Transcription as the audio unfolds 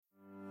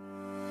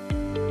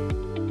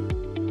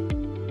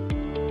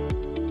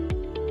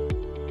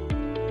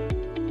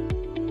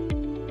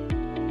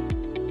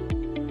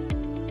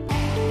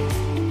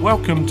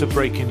Welcome to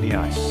Breaking the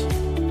Ice,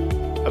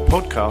 a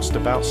podcast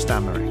about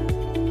stammering,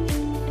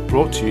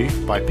 brought to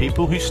you by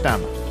people who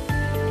stammer.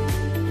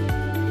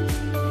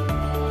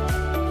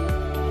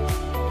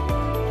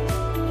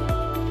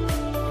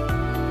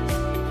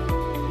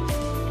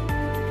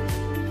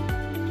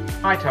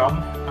 Hi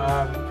Tom,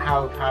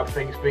 how have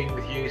things been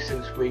with you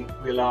since we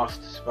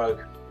last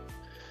spoke?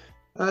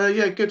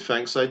 Yeah, good,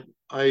 thanks.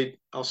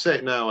 I'll say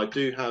it now. I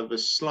do have a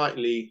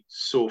slightly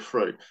sore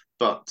throat,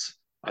 but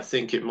I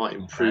think it might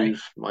Okay.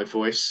 improve my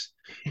voice.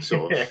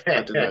 Sort of,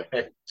 I don't know.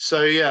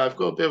 So yeah, I've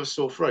got a bit of a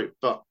sore throat,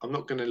 but I'm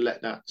not going to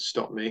let that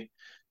stop me.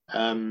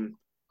 Um,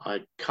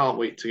 I can't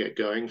wait to get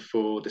going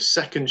for the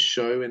second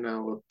show in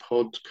our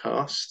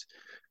podcast.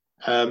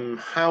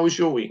 How's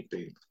your week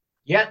been?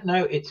 Yeah,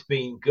 no, it's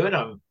been good.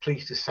 I'm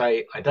pleased to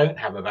say I don't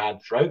have a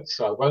bad throat,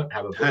 so I won't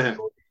have a book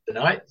for you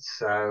tonight.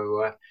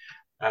 So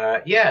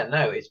yeah,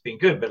 no, it's been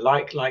good. But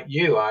like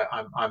you,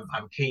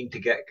 I'm keen to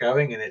get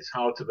going, and it's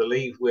hard to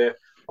believe we're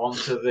on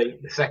to the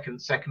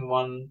second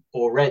one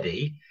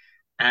already.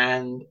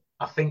 And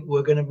I think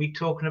we're going to be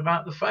talking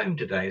about the phone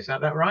today. Is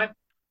that right?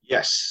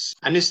 Yes,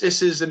 and this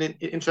is an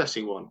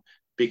interesting one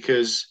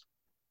because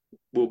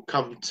we'll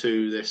come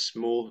to this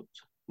more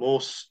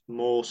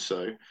more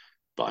so.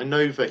 But I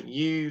know that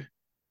you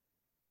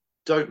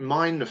don't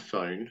mind the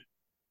phone,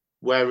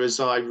 whereas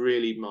I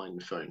really mind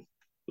the phone.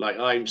 Like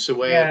I'm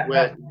so Yeah,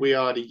 where we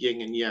are the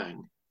yin and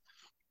yang.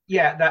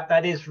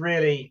 that is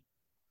really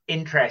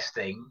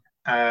interesting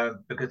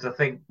because I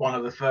think one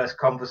of the first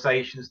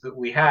conversations that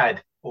we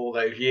had all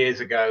those years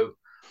ago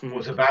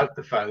was about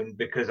the phone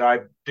because I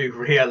do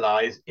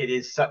realize it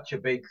is such a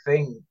big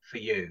thing for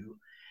you.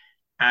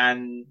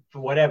 And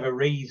for whatever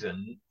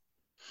reason,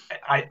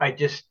 I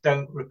just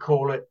don't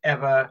recall it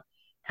ever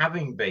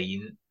having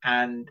been.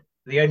 And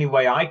the only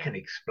way I can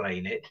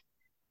explain it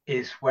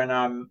is when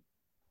I'm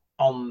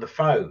on the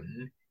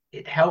phone,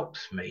 it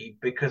helps me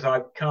because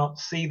I can't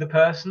see the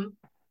person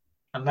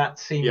and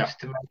that Yeah, seems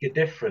to make a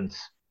difference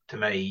to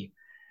me.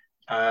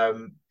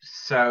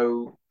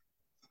 So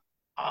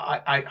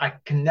I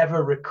can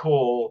never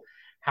recall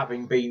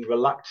having been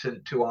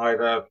reluctant to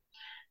either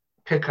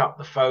pick up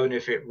the phone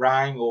if it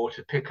rang or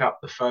to pick up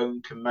the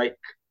phone to make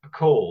a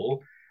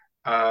call.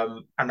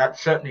 And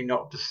that's certainly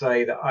not to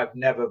say that I've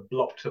never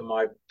blocked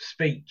my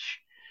speech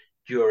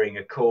during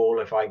a call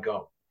if I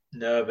got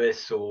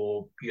nervous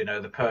or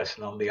the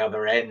person on the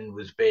other end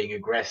was being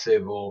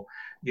aggressive or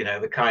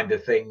the kind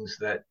of things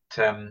that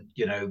can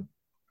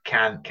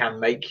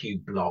make you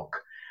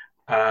block.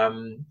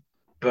 um,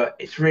 but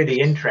it's really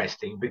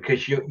interesting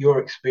because your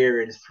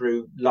experience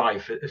through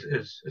life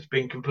has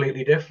been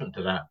completely different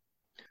to that.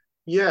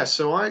 yeah.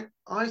 So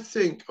I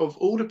think of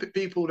all the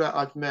people that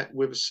I've met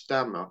with a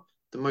stammer,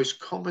 the most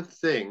common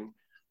thing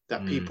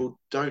that Mm. people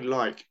don't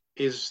like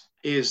is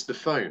the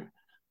phone.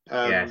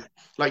 Yes,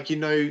 Like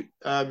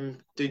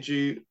did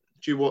you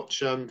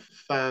watch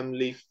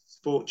Family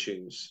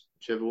Fortunes?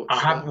 Did you ever I watch that?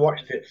 haven't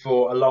watched it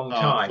for a long For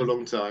a time.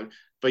 long time.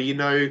 But when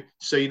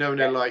they're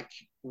Yeah. like,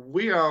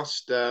 we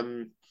asked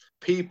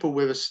people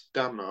with a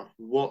stammer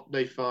what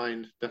they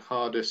find the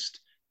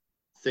hardest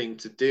thing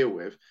to deal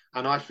with,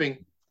 and I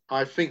think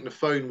the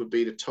phone would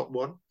be the top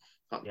one.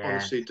 I Yes.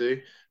 honestly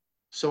do.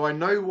 So I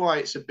know why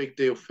it's a big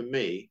deal for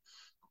me,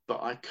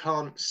 but I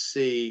can't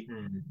see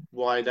Mm.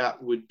 why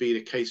that would be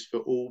the case for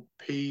all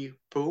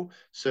people.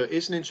 So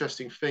it's an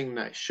interesting thing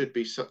that it should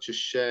be such a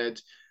shared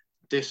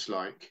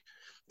dislike.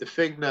 The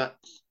thing that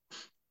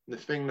the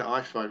thing that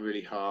I find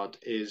really hard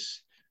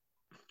is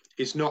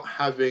not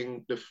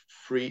having the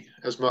free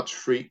as much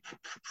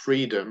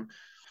freedom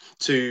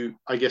to,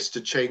 I guess,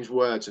 to change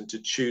words and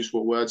to choose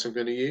what words I'm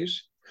going to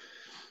use.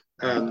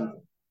 Right.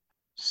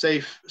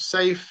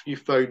 Safe you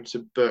phone to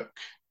book,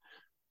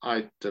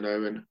 I don't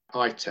know, an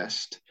eye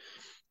test,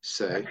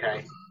 say,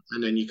 Okay.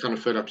 and then you kind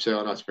of phone up say,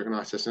 "Oh, that's book an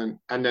eye test," and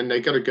then they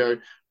got to go,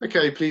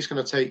 "Okay, please can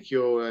I take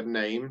your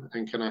name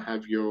and can I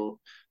have your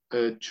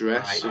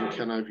address Right. and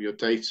can I have your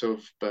date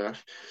of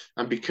birth?"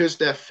 And because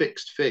they're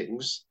fixed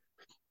things,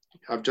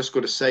 I've just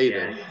got to say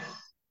them.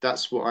 Yes.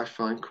 That's what I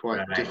find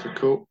quite Right.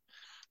 difficult.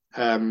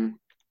 Um,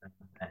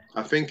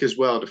 I think as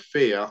well the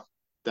fear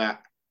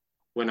that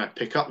when I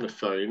pick up the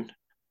phone,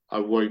 I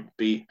won't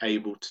be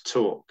able to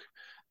talk.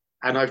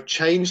 And I've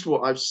changed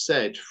what I've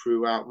said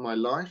throughout my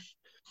life.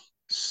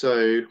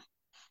 So,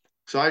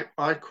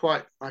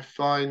 I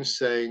find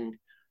saying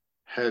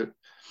he,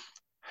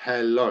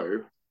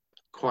 hello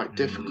quite Mm.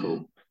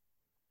 difficult,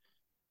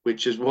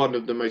 which is one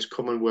of the most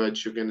common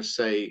words you're going to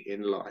say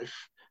in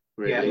life,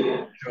 Yeah.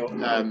 really.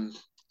 Sure.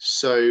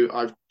 So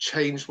I've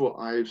changed what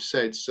I've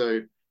said.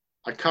 So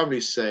I currently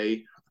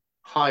say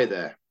hi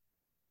there.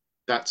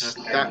 That's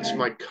Okay.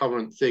 my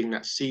current thing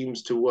that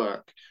seems to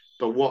work.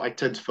 But what I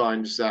tend to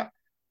find is that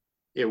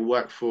it'll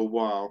work for a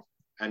while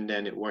and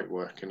then it won't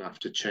work and I have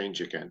to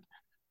change again.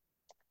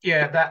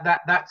 Yeah.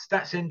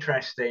 That's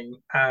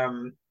interesting.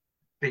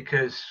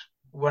 Because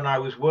when I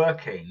was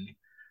working,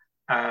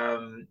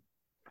 um,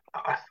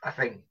 I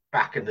think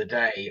back in the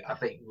day, I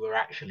think we were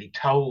actually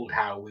told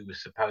how we were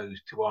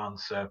supposed to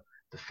answer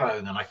the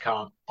phone, and I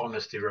can't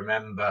honestly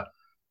remember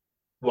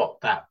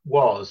what that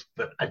was,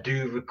 but I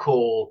do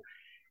recall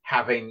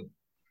having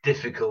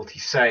difficulty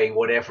saying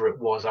whatever it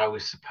was I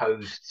was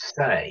supposed to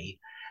say.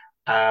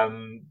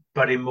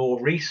 But in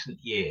more recent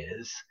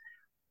years,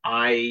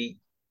 I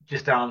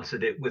just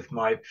answered it with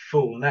my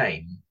full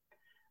name.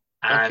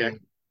 Okay. And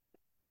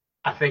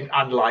I think,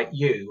 unlike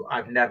you,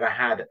 I've never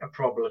had a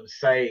problem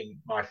saying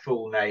my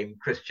full name,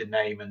 Christian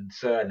name, and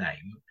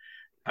surname.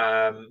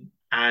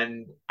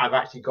 And I've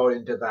actually got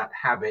into that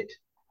habit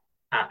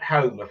at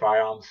home. If I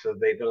answer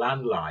the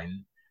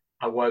landline,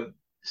 I won't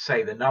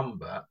say the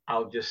number,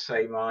 I'll just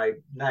say my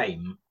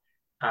name.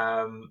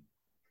 Um,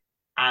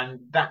 and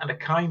that, in a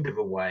kind of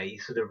a way,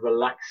 sort of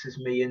relaxes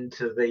me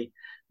into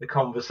the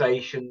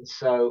conversation.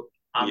 So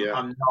Yeah.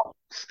 I'm not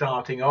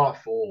starting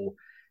off all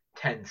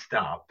tensed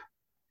up.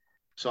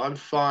 So I'm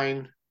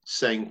fine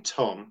saying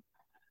Tom,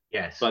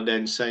 Yes. but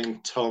then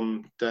saying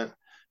Tom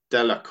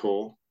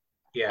Delacour, I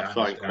Yeah, I find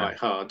understand. quite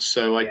hard.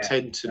 So I Yeah, I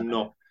tend to understand.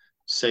 not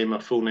say my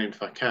full name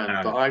if I can.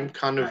 No, But I'm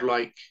kind no. of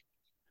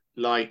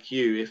like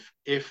you.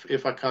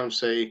 If I kind of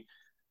say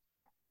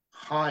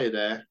hi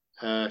there,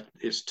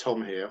 it's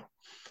Tom here,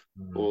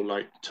 Mm. or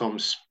like Tom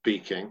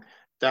speaking,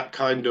 that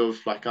kind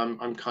of like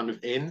I'm kind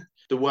of in.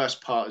 The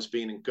worst part has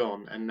been and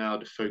gone, and now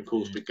the phone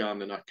call's Mm.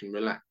 begun, and I can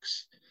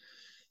relax.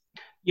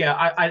 Yeah,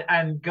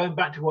 and going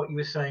back to what you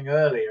were saying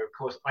earlier, of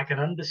course, I can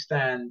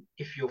understand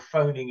if you're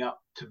phoning up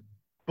to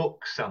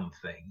book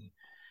something.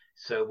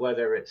 So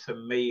whether it's a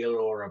meal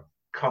or a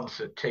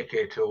concert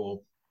ticket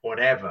or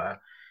whatever,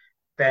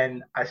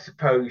 then I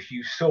suppose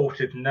you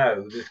sort of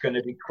know there's going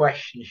to be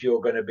questions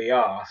you're going to be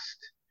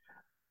asked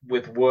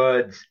with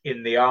words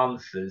in the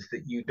answers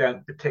that you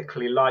don't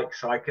particularly like.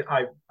 So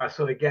I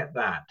sort of get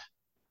that.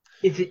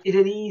 Is it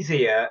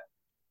easier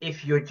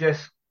if you're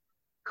just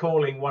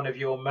calling one of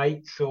your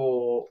mates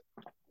or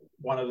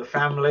one of the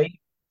family?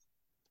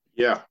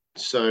 Yeah.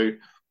 So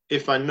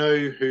if I know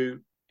who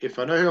if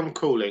I know who I'm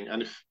calling,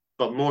 and if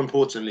but more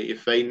importantly,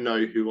 if they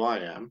know who I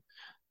am,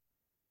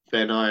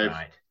 then I've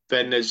Right.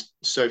 then there's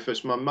so if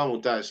it's my mum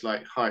or dad, it's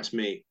like hi, it's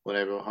me,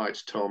 whatever, or hi,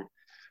 it's Tom.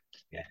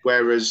 Yes.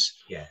 Whereas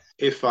Yes.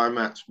 if I'm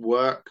at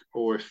work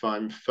or if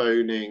I'm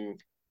phoning,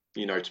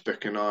 to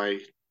book an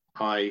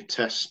eye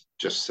test,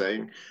 just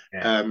saying,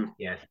 Yes. um,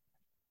 Yes.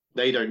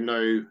 they don't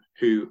know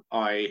who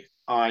I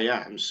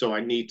am, so I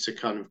need to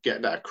kind of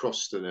get that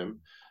across to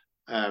them.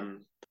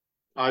 Um,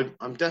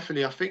 I'm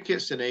definitely, I think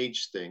it's an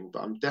age thing,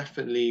 but I'm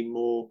definitely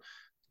more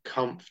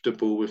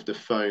comfortable with the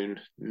phone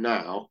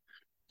now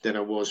than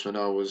I was when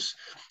I was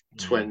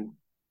Mm. 20,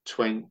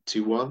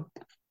 21.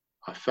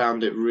 I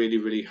found it really,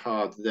 really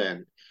hard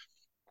then.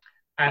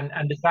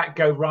 And does that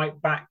go right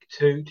back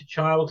to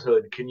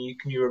childhood? Can you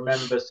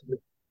remember sort of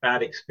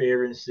bad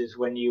experiences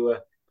when you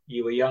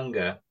were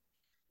younger?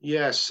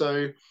 Yeah,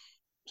 so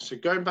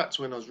going back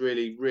to when I was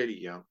really, really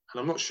young, and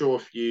I'm not sure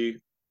if you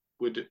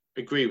would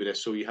agree with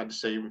this or you had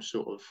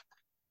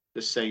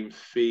the same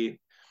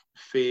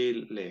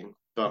feeling,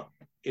 but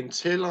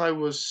until I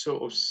was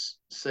sort of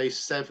say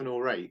 7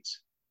 or 8,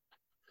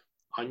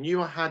 I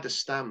knew I had a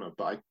stammer,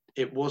 but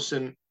it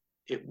wasn't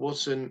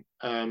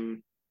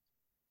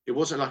it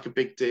wasn't like a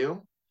big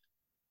deal,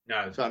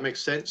 No. if that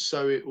makes sense.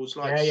 So it was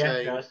like Yeah, yeah, it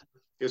saying does.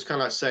 it was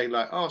kind of like saying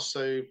like, oh,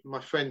 so my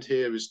friend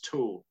here is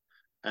tall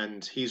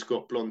and he's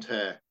got blonde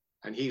hair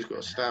and he's got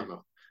a stammer.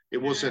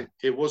 It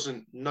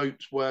wasn't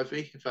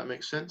noteworthy, if that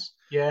makes sense.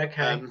 Yeah,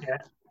 okay. Um, Yeah,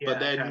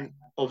 but yeah, okay. then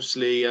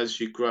obviously as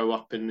you grow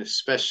up, and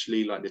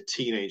especially like the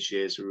teenage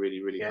years are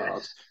really, really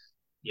hard. Yes,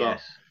 But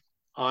yes.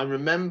 I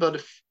remember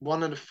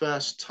one of the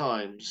first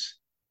times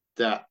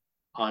that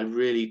I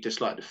really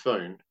disliked the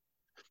phone.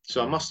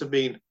 So I Mm. must have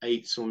been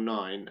 8 or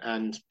 9.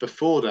 And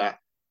before that,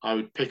 I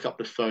would pick up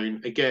the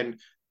phone again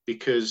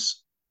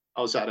because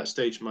I was at that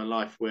stage in my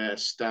life where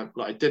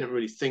like I didn't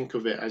really think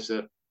of it as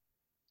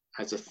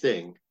a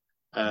thing.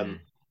 Um, Mm.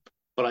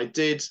 but I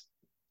did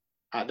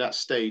at that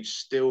stage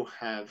still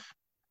have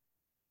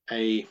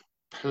a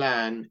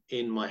plan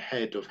in my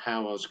head of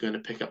how I was going to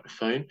pick up the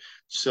phone.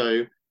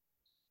 So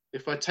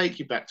if I take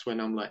you back to when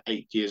I'm like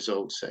 8 years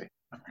old, say,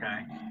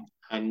 Okay.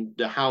 and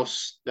the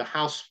house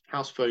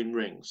phone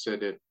rings, so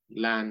the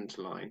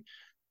landline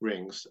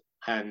rings,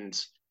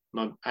 and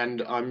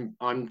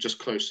I'm just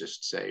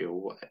closest, say, or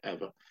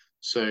whatever.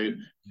 So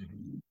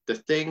Mhm. the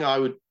thing I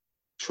would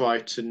try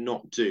to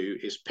not do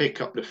is pick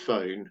up the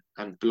phone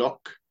and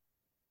block.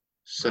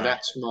 So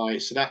Right.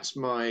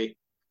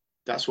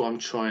 that's what I'm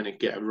trying to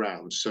get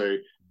around. So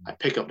I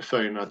pick up the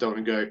phone and I don't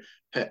want to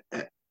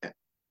go,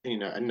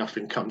 and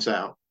nothing comes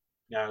out.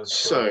 No, sure.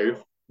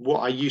 So what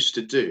I used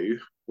to do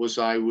was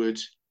I would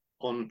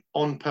on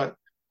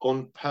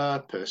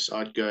purpose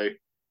I'd go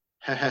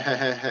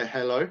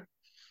hello,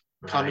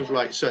 kind Right. of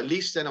like, so at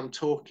least then I'm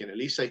talking, at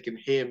least they can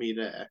hear me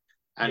there,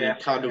 and Yeah,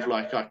 then kind of yeah.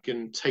 like I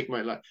can take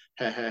my like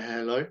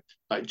hello,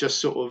 like just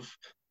sort of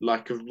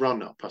like a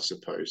run up, I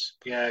suppose.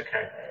 Yeah,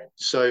 okay.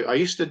 So I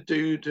used to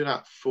do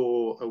that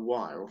for a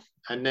while,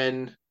 and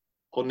then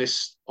on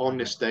Right.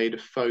 this day the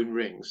phone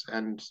rings,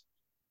 and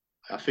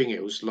I think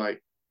it was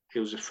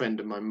a friend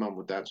of my mum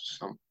or dad's,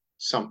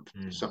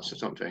 Mm.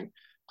 something.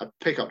 I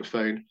pick up the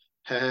phone.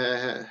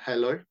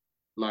 hello,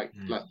 like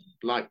Mm.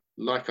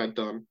 like I'd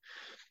done,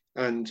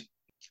 and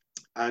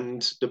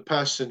the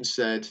person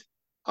said,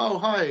 "Oh,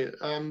 hi.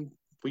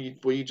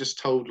 Were you just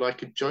told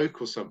like a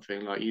joke or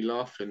something? Like you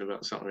laughing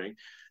about something?"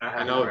 Right.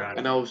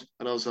 And I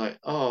was like,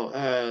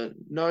 "Oh,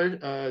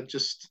 no,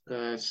 just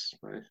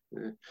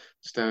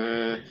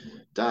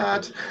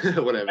dad,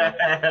 whatever."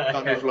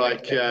 Kind of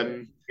like,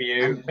 For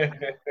you. and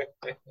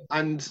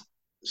and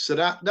so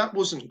that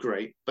wasn't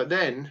great. But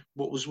then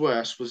what was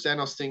worse was then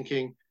I was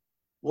thinking,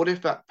 what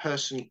if that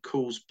person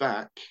calls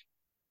back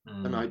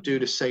and I Mm. do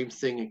the same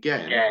thing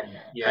again,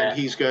 Again, and yeah,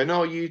 he's going,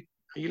 "Oh, are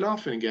you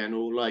laughing again?"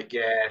 Or like,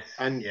 yes,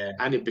 and yeah,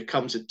 it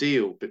becomes a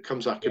deal,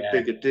 becomes like a yeah,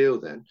 bigger deal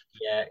then.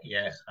 yeah,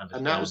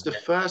 And that was understand, the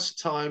first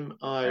time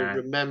I yeah,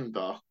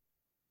 remember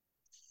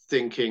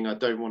thinking I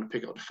don't want to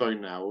pick up the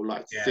phone now, or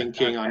like yeah,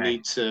 thinking I okay,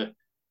 need to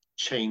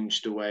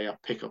change the way I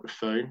pick up the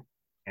phone.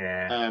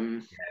 yeah,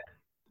 Um,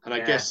 and I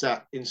yeah, guess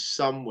that in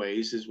some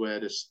ways is where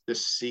the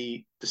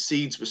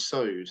seeds were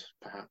sowed,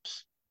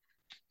 perhaps.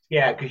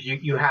 yeah, because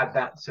you had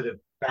that sort of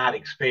bad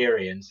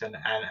experience, and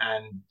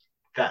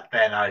that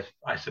then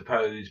I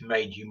suppose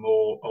made you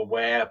more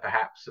aware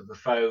perhaps of the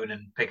phone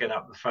and picking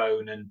up the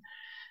phone and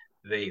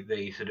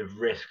the sort of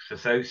risks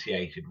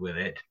associated with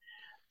it.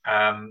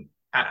 And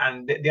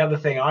the other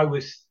thing I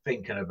was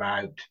thinking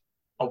about,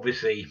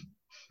 obviously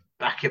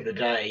back in the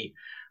day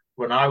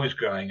when I was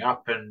growing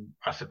up, and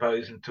I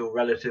suppose until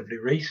relatively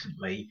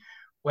recently,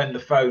 when the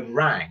phone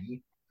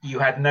rang, you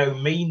had no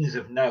means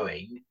of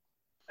knowing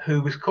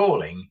who was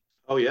calling.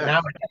 Oh yeah,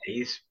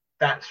 Nowadays,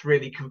 that's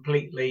really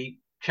completely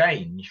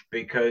changed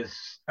because,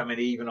 I mean,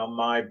 even on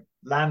my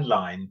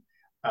landline,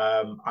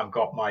 I've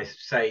got my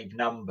saved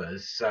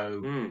numbers,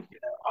 so mm.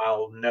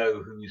 I'll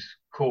know who's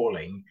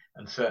calling,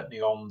 and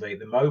certainly on the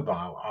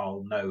mobile,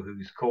 I'll know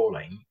who's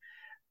calling.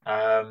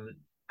 Um,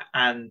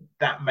 and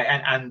that may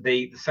and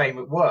the same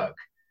at work,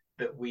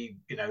 that we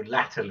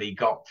latterly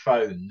got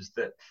phones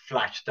that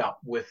flashed up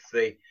with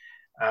the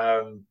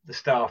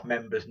staff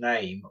member's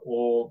name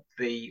or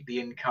the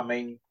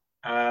incoming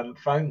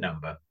phone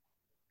number.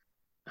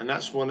 And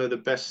that's one of the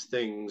best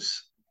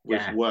things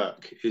with Yeah,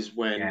 work is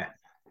when yeah,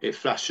 it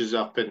flashes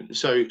up, and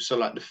so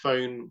like the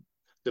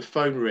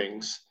phone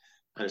rings,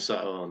 and it's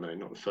like, oh no,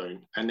 not the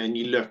phone, and then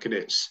you look and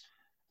it's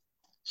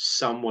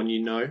someone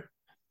you know,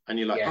 and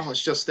you're like, oh, yes,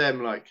 it's just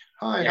them, like,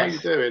 hi, how you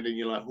yes, doing? And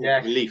you're like, oh,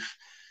 yes, relief.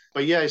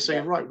 But yeah, so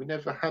yeah. you're right, we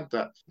never had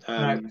that.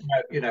 No,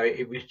 no,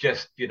 it was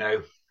just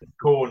the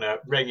corner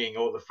ringing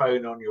or the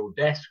phone on your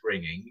desk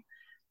ringing,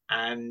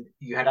 and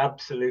you had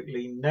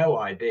absolutely no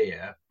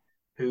idea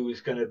who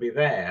was going to be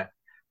there.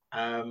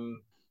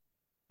 Um,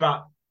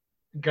 but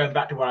going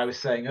back to what I was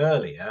saying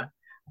earlier,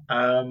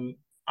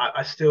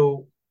 I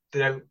still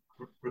don't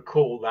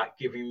recall that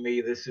giving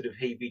me the sort of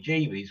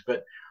heebie-jeebies.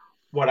 But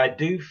what I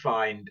do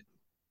find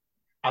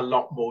a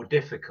lot more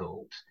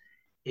difficult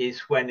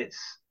is when it's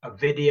a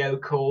video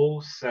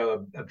call,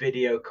 so a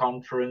video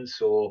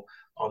conference or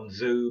on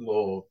Zoom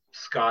or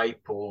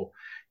Skype or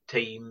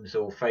Teams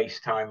or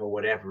FaceTime or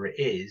whatever it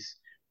is.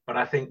 But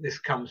I think this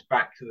comes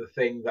back to the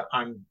thing that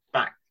I'm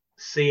back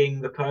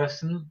seeing the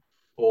person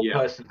or Yeah,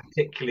 person,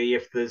 particularly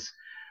if there's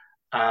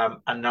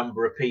a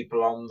number of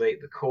people on the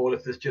call.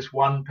 If there's just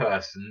one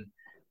person,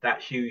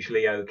 that's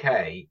usually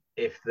okay.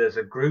 If there's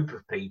a group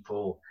of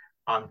people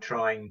I'm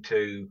trying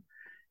to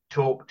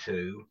talk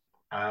to,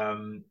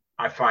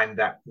 I find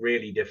that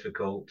really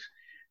difficult.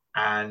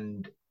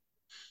 And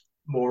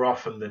more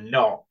often than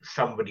not,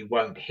 somebody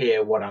won't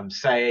hear what I'm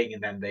saying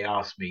and then they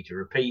ask me to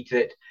repeat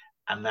it.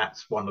 And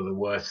that's one of the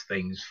worst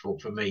things for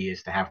me,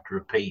 is to have to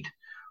repeat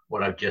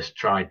what I've just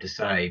tried to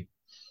say.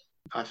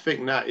 I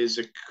think that is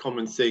a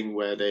common thing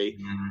where they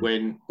Mm,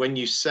 when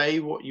you say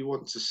what you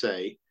want to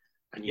say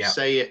and you yeah,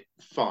 say it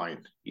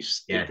fine, you're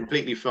yeah,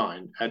 completely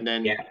fine,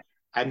 yeah.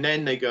 and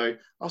then they go,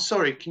 oh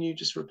sorry, can you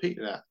just repeat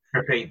that?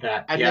 Repeat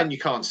that. And Yeah. then you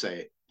can't say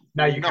it.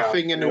 No, you can't.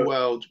 Nothing in the No,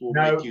 world will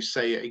make no, you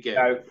say it again.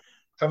 no.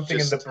 Something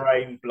in the Just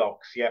brain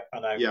blocks. Yep, I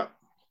know. yeah.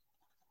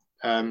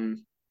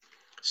 Um,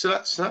 so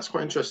that's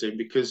quite interesting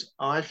because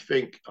I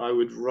think I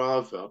would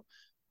rather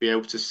be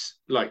able to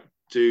like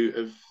do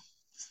a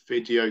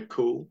video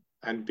call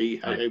and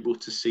be Right, able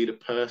to see the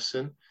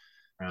person.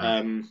 right.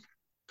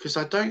 Because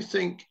I don't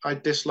think I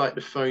dislike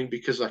the phone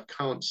because I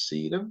can't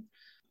see them,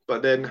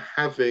 but then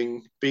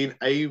having been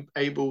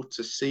able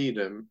to see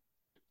them,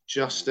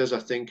 just as I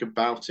think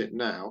about it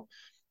now,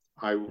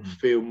 I Mm,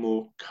 feel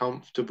more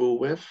comfortable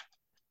with.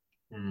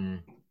 mm.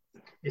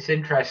 It's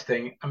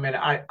interesting. I mean,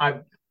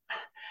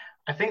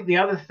 I think the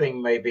other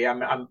thing maybe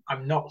I'm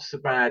not so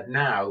bad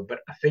now, but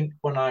I think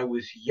when I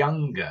was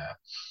younger,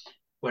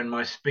 when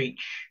my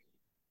speech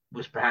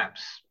was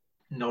perhaps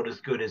not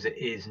as good as it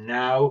is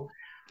now,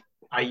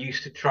 I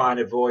used to try and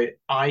avoid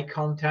eye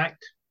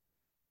contact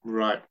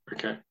Right.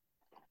 Okay.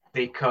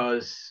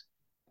 because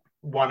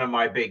one of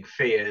my big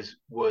fears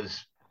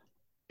was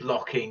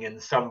blocking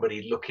and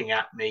somebody looking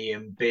at me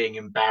and being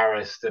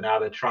embarrassed and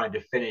either trying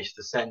to finish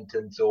the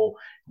sentence or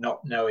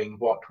not knowing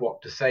what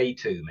to say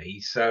to me.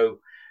 So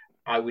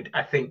I would,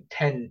 I think,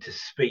 tend to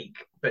speak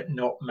but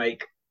not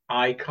make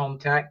eye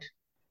contact.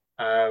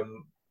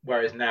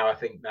 Whereas now I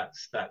think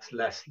that's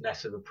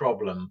less of a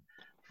problem,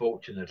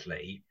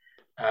 fortunately.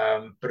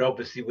 But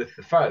obviously with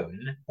the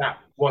phone, that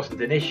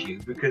wasn't an issue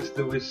because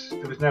there was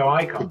no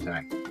eye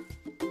contact.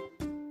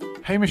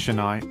 Hamish and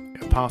I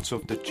are part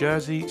of the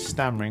Jersey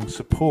Stammering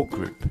Support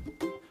Group.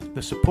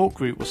 The support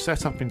group was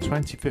set up in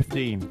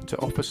 2015 to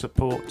offer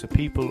support to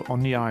people on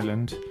the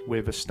island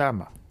with a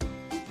stammer.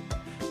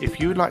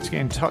 If you would like to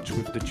get in touch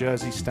with the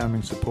Jersey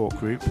Stammering Support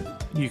Group,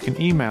 you can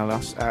email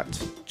us at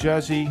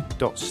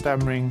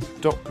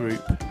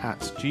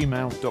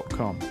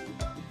jersey.stammering.group@gmail.com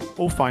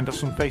or find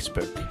us on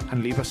Facebook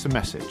and leave us a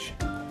message.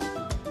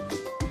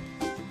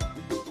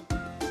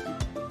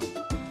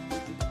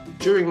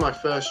 During my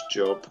first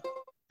job,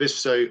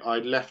 so I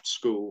left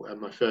school, and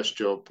my first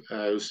job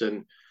was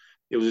a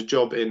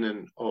job in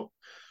an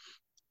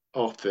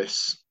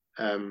office.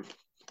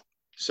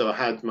 So I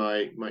had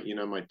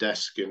my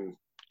desk and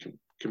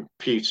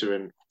computer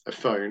and a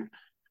phone,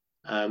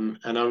 and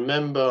I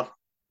remember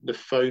the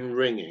phone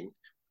ringing,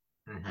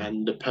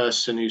 and the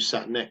person who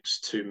sat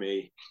next to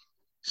me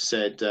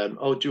said,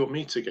 "Oh, do you want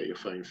me to get your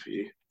phone for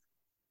you?"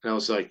 And I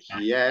was like,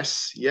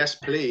 "Yes,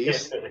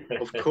 please,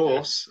 of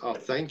course. Oh,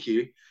 thank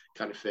you,"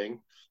 kind of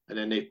thing. And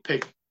then they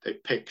picked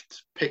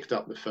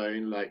up the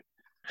phone, like,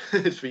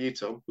 "It's for you,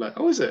 Tom." Like,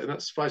 "Oh, is it?" And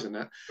that's surprising,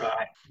 that.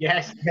 Right.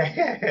 Yes.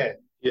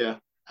 Yeah.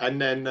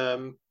 And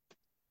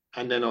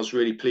then I was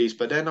really pleased.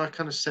 But then I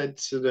kind of said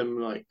to them,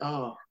 like,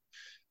 "Oh,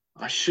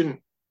 I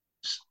shouldn't.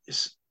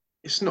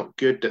 It's not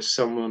good that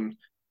someone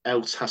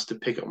else has to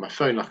pick up my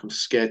phone. Like, I'm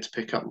scared to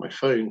pick up my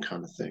phone,"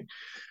 kind of thing.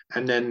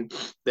 And then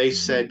they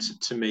said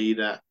to me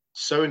that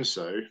so and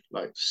so,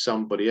 like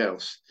somebody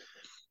else,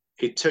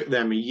 it took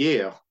them a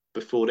year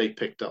before they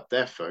picked up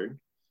their phone.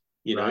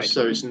 Right.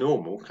 So it's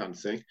normal, kind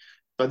of thing.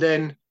 But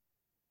then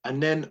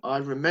I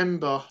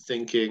remember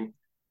thinking,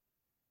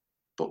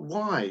 but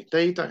why?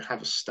 They don't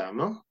have a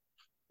stammer.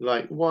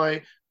 Like,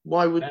 why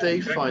would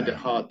they find it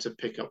hard to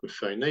pick up the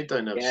phone? They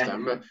don't have a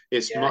stammer.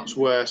 It's much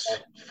worse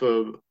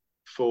for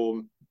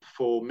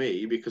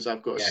me because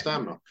I've got a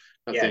stammer.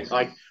 I think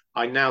I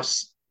now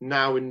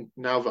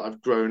that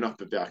I've grown up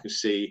a bit, I can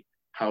see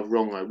how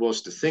wrong I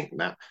was to think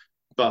that.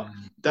 But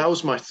that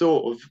was my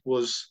thought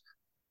was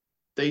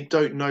they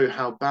don't know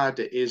how bad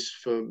it is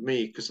for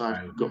me because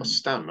I've got a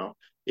stammer.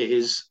 It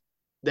is,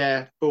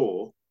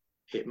 therefore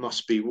it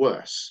must be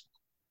worse.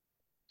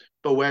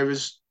 But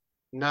whereas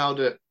now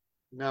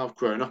I've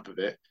grown up a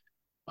bit,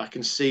 I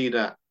can see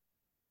that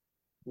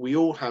we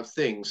all have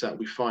things that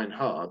we find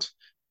hard.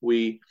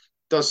 We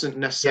doesn't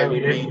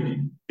necessarily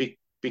mean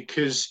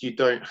because you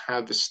don't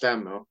have a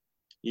stammer,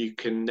 you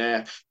can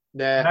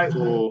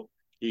therefore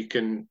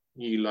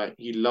you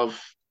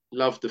love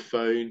the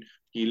phone,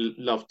 you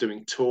love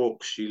doing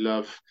talks, you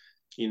love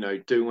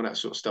doing all that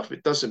sort of stuff.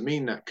 It doesn't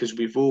mean that, because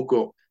we've all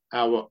got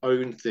our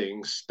own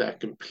things that are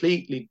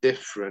completely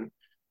different,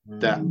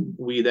 that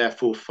we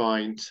therefore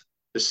find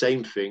the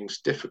same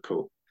things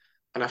difficult.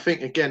 And I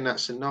think, again,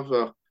 that's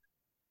another,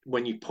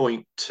 when you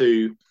point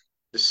to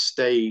the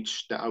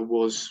stage that I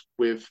was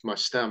with my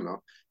stammer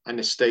and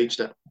the stage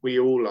that we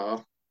all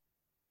are.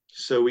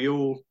 So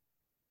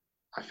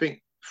I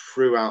think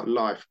throughout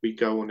life, we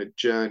go on a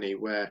journey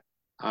where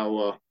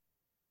our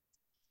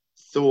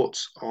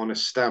thoughts on a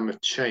stammer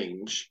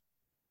change,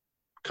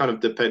 kind of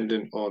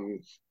dependent on,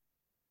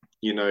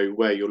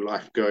 where your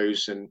life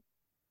goes and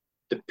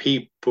the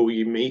people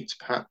you meet,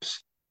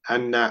 perhaps.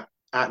 And that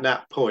at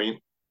that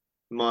point,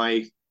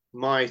 my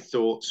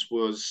thoughts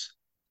was,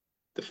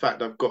 the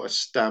fact I've got a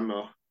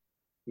stammer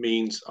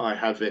means I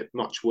have it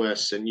much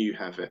worse than you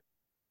have it.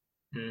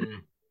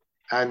 And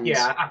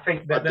I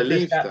think that I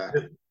believe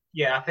that.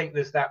 I think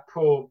there's that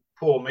poor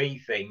me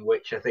thing,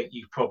 which I think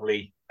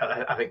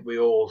I think we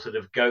all sort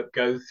of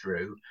go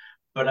through.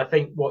 But I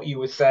think what you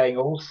were saying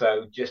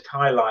also just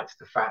highlights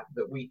the fact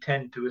that we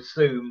tend to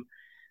assume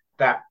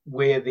that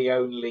we're the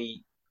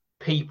only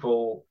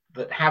people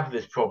that have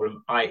this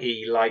problem,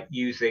 i.e., like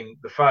using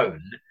the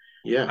phone.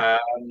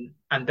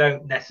 And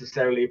don't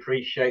necessarily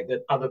appreciate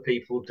that other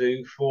people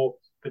do for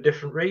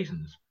different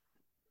reasons.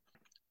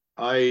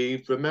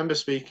 I remember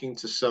speaking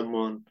to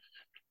someone.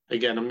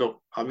 Again, I'm not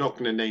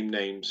going to name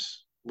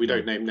names. We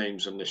don't name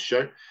names on this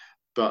show,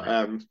 but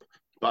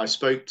I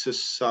spoke to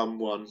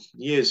someone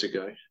years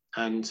ago,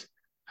 and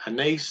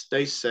they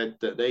said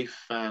that they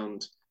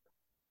found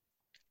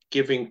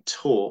giving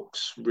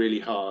talks really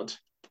hard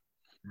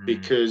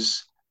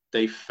because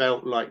they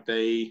felt like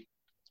they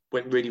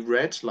went really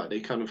red, like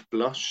they kind of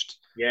blushed,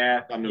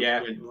 went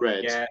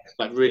red,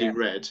 like really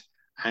red,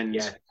 and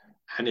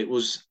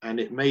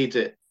it made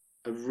it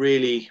a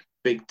really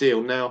big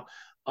deal. Now,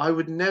 I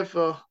would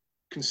never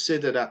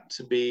consider that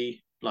to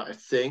be like a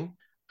thing,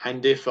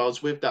 and if I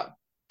was with that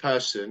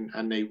person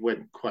and they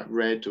went quite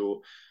red or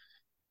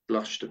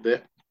blushed a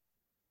bit,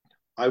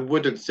 I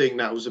wouldn't think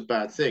that was a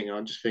bad thing.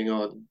 I'd just think,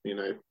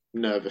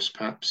 nervous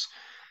perhaps.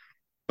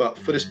 But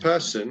for this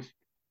person,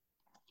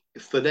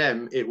 for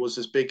them, it was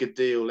as big a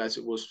deal as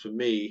it was for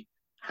me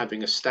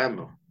having a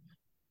stammer.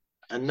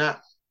 And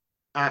that,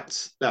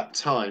 at that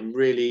time,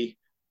 really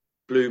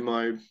blew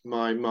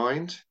my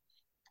mind,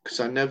 because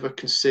I never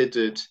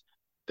considered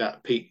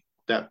that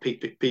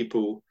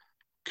people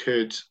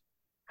could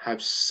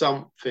have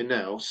something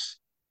else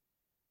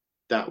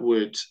that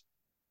would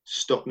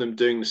stop them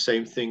doing the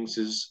same things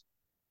as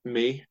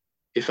me,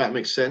 if that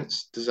makes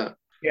sense. Does that?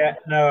 Yeah,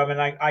 no, I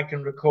mean, I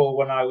can recall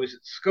when I was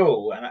at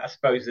school, and I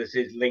suppose this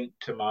is linked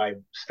to my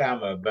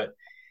stammer, but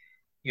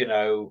you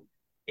know,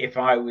 if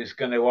I was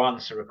going to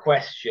answer a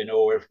question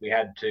or if we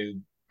had to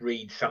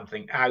read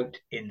something out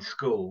in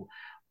school,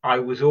 I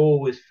was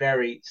always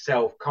very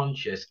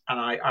self-conscious, and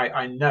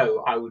I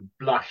know I would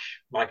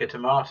blush like a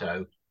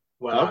tomato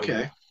when I was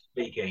Okay.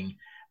 speaking,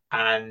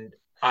 and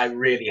I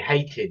really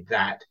hated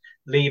that,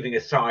 leaving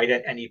aside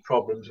any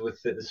problems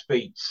with the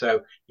speech.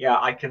 So yeah,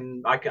 I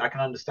can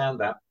understand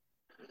that.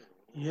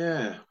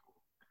 Yeah.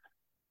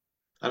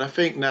 And I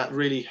think that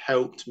really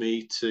helped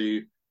me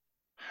to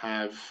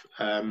have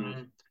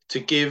Mm, to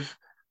give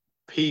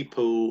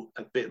people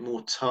a bit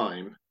more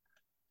time,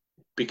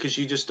 because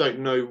you just don't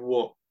know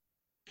what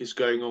is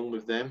going on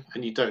with them,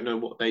 and you don't know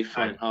what they no,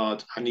 find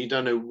hard, and you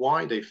don't know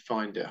why they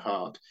find it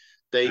hard.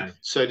 They no.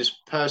 So this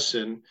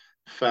person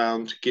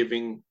found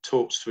giving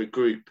talks to a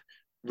group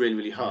really,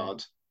 really Mm,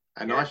 hard,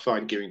 and I yeah.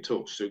 find giving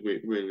talks to a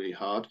group really, really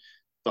hard,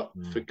 but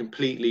for Mm.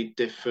 completely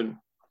different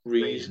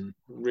Reason.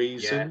 Yeah,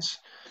 reasons.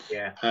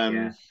 yeah, yeah,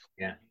 um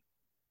yeah.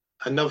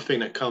 Another thing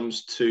that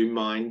comes to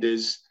mind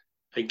is,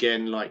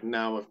 again, like,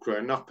 now I've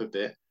grown up a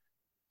bit,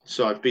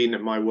 so I've been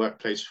at my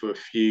workplace for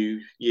a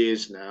few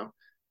years now,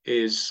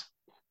 is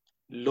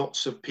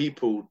lots of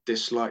people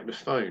dislike the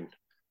phone.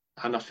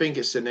 And I think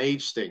it's an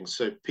age thing.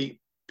 So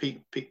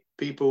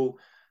people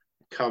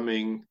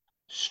coming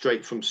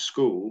straight from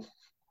school,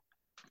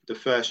 the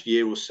first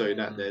year or so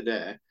that Mm, they're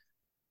there,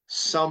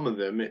 some of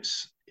them,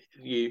 it's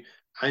you,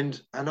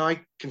 and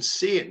I can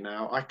see it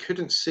now. I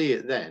couldn't see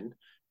it then,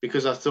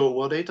 because I thought,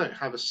 well, they don't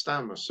have a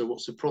stammer, so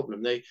what's the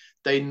problem?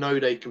 They know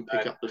they can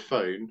pick no, up the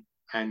phone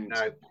and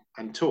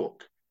no,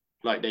 talk.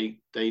 Like,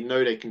 they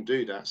know they can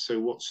do that, so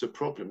what's the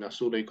problem?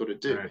 That's all they got to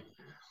do. no,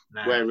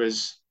 no.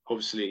 Whereas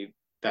obviously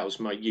that was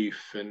my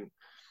youth, and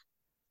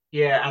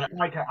Yeah, and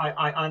like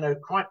I know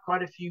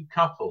quite a few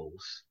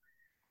couples,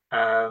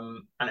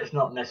 and it's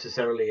not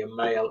necessarily a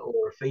male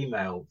or a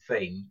female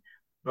thing,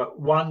 but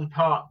one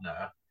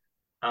partner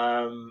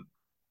um,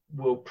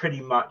 will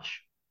pretty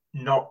much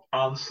not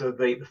answer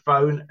the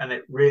phone, and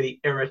it really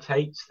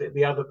irritates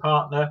the other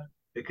partner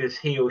because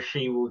he or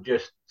she will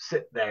just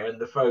sit there and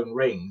the phone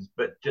rings,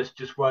 but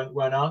just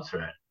won't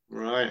answer it.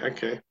 right,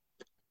 okay.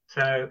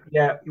 So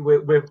yeah,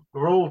 we're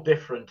all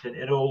different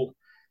in all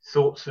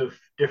sorts of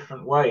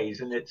different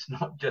ways, and it's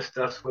not just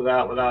us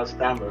without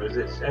stammers;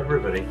 it's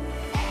everybody.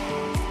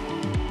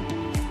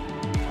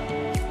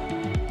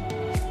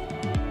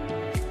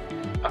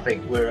 I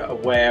think we're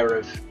aware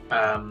of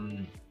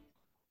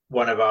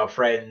one of our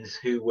friends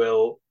who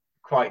will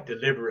quite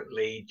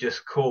deliberately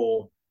just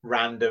call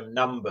random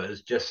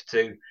numbers just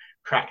to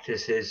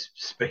practice his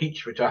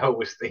speech, which I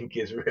always think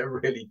is a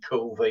really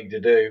cool thing to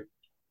do.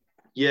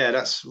 Yeah,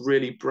 that's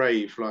really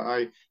brave.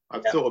 Like,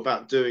 I've Yeah. thought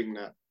about doing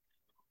that,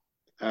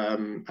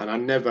 and I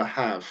never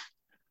have.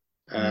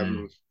 Mm,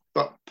 Um,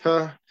 but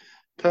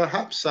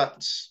perhaps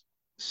that's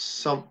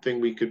something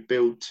we could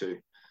build to,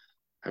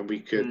 and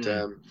we could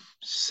mm.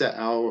 set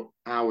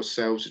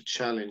ourselves a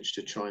challenge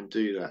to try and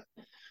do that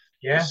at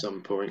Yeah.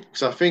 some point.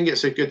 Because I think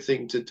it's a good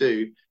thing to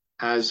do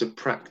as a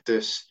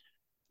practice,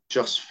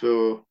 just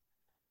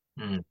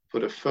Mm. for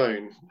the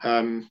phone.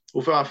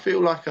 Although I feel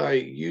like I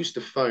use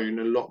the phone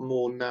a lot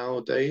more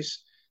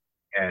nowadays.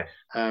 Yeah.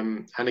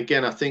 And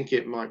again, I think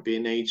it might be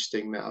an age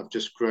thing, that I've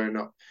just grown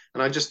up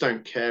and I just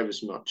don't care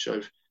as much.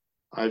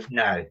 I've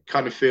No.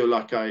 kind of feel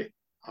like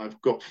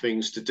I've got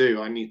things to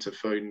do. I need to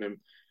phone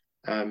them.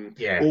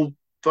 Yeah.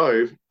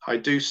 Although I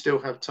do still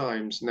have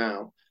times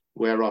now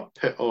where I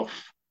put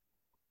off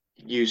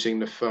using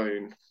the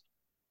phone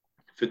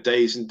for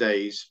days and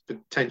days,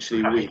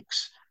 potentially Right.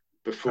 weeks,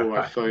 before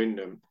I phone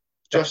them.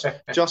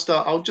 Right.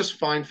 I'll just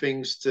find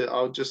things to.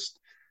 I'll just,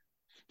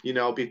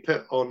 I'll be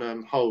put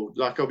on hold.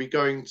 Like, I'll be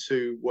going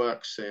to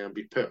work, say, I'll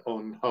be put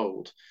on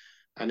hold,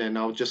 and then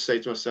I'll just say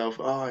to myself,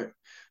 "Oh,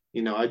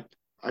 you know,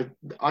 I,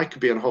 I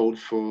could be on hold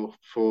for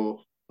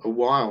a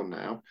while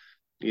now.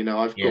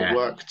 I've got Yeah.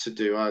 work to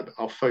do.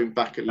 I'll phone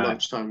back at No.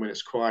 lunchtime when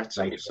it's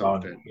quieter or Later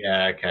on. something."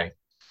 Yeah. Okay.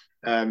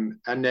 And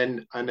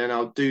then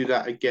I'll do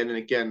that again and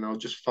again. I'll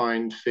just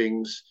find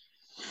things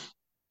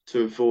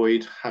to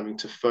avoid having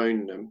to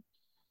phone them.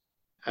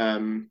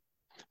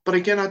 But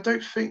again, I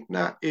don't think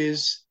that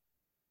is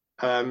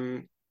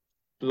um,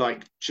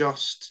 like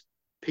just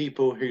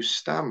people who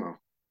stammer.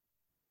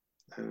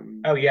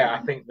 Oh yeah,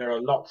 I think there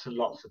are lots and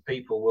lots of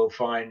people will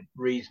find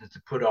reasons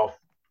to put off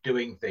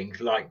doing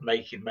things like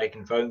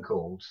making phone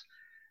calls.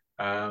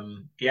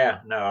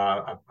 Yeah, no,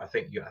 I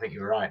think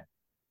you're right.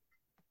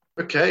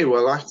 Okay,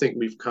 well, I think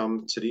we've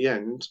come to the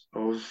end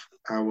of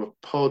our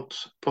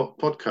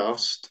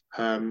podcast,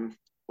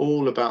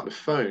 all about the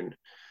phone.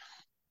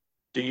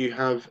 Do you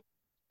have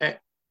a-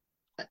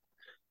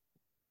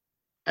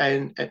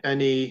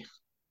 any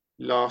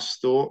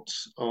last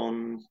thoughts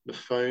on the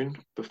phone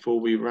before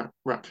we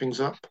wrap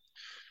things up?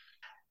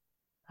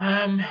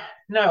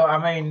 No, I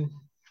mean,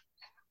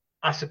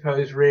 I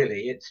suppose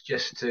really it's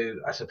just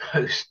to, I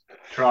suppose,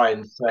 try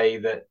and say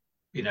that,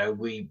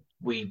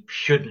 we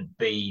shouldn't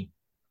be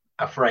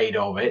afraid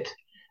of it.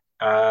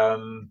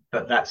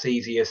 But that's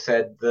easier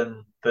said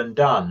than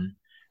done.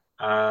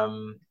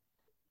 Um,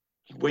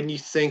 When you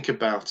think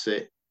about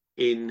it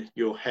in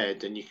your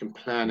head and you can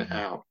plan it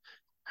out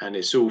and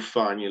it's all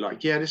fine, you're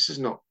like, yeah, this is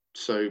not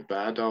so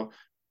bad. I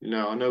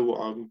know what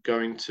I'm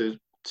going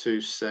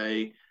to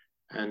say,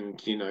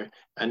 and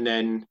and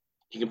then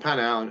you can plan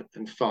it out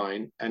and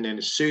fine. And then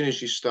as soon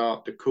as you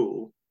start the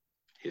call,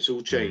 it's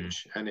all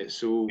changed and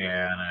it's all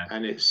yeah,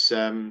 and it's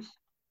and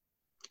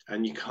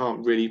you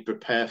can't really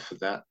prepare for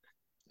that.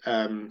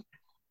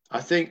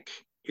 I think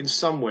in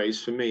some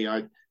ways for me,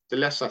 the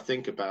less I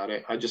think about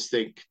it, I just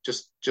think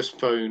just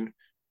phone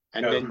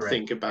and go then for it.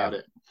 think about Yeah,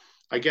 it.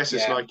 I guess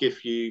it's yeah, like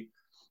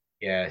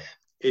yes,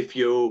 if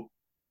you're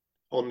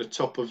on the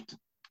top of the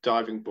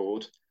diving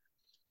board,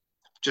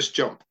 just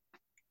jump.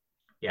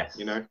 yes.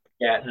 You know,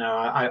 Yeah, no,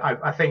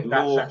 I think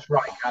that's more. that's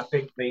right. I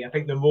think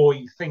the more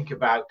you think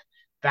about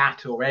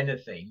that or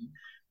anything,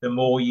 the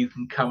more you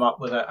can come up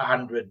with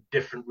 100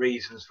 different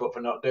reasons for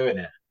not doing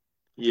it.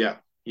 Yeah,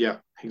 yeah,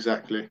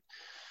 exactly.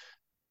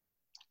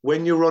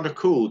 When you're on a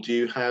call, do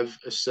you have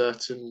a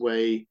certain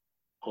way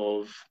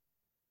of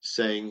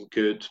saying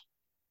good,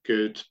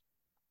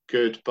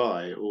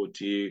 goodbye, or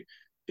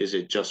is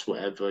it just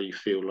whatever you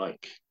feel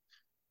like?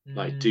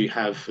 Like, do you Mm,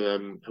 have a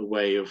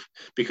way of?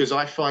 Because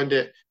I find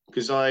it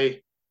because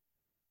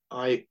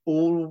I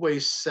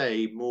always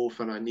say more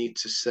than I need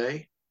to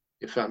say,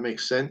 if that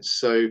makes sense.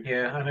 So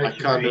yeah, I know I what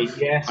you kind mean.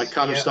 of I Yes,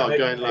 kind of yeah, I know start what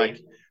going you like,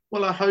 mean.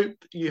 well, I hope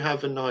you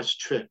have a nice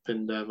trip,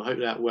 and I hope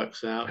that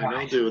works out, and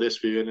I'll Right. do all this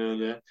for you,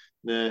 and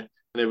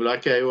they were like,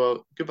 okay,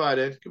 well, goodbye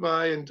then,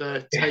 goodbye, and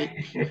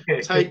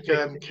take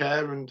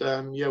care,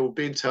 and yeah, we'll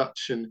be in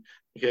touch, and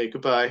okay,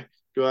 goodbye,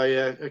 goodbye,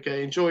 yeah,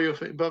 okay, enjoy your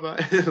thing, bye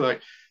bye,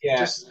 like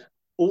Yeah, just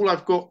all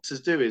I've got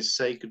to do is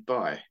say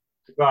goodbye,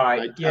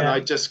 right. and Yeah, I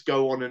just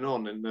go on,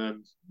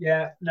 and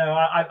yeah. No,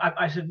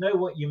 I should know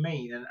what you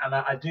mean, and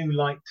I do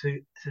like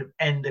to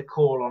end a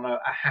call on a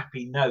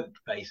happy note,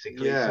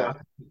 basically. So I yeah,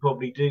 think you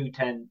probably do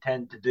tend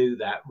to do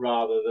that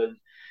rather than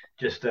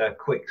just a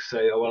quick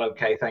say, "Oh, well,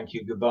 okay, thank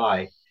you,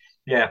 goodbye."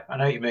 Yeah, I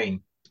know what you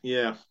mean.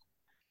 yeah.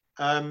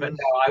 But Um,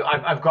 no,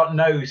 I've got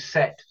no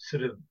set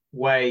sort of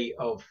way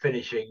of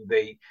finishing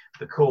the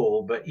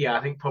call. But yeah,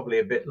 I think probably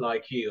a bit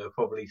like you, I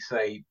probably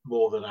say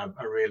more than I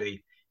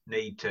really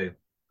need to.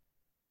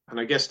 and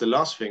I guess the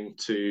last thing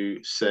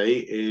to say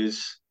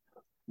is,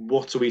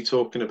 what are we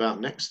talking about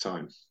next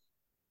time?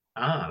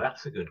 Ah,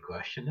 that's a good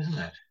question, isn't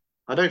it?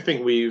 I don't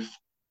think we've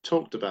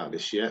talked about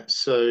this yet.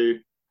 So,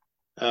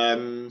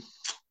 um,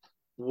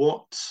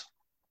 what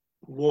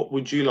what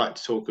would you like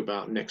to talk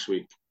about next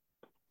week?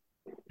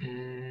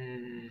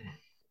 Mm,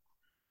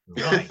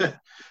 right.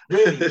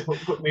 Really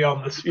put me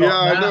on the Yeah, spot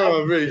I now,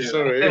 know. I'm haven't really you?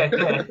 sorry.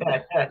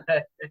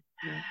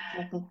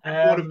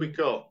 What have we um,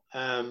 got?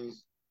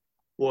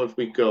 What have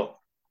we got?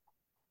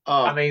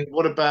 I Ah, mean,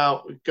 what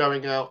about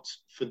going out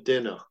for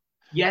dinner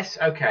yes,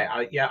 okay.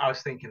 I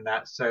was thinking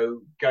that.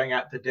 So going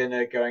out to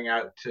dinner, going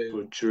out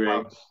or to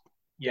drink? pub.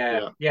 Yeah,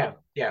 Yeah. yeah,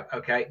 yeah.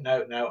 Okay.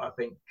 No, no. I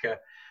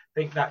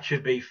think that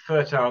should be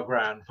fertile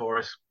ground for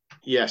us.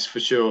 Yes, for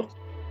sure.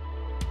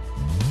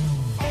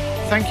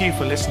 Thank you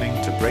for listening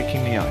to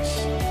Breaking the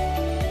Ice.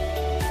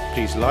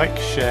 Please like,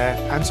 share,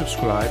 and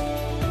subscribe,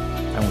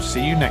 and we'll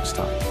see you next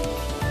time.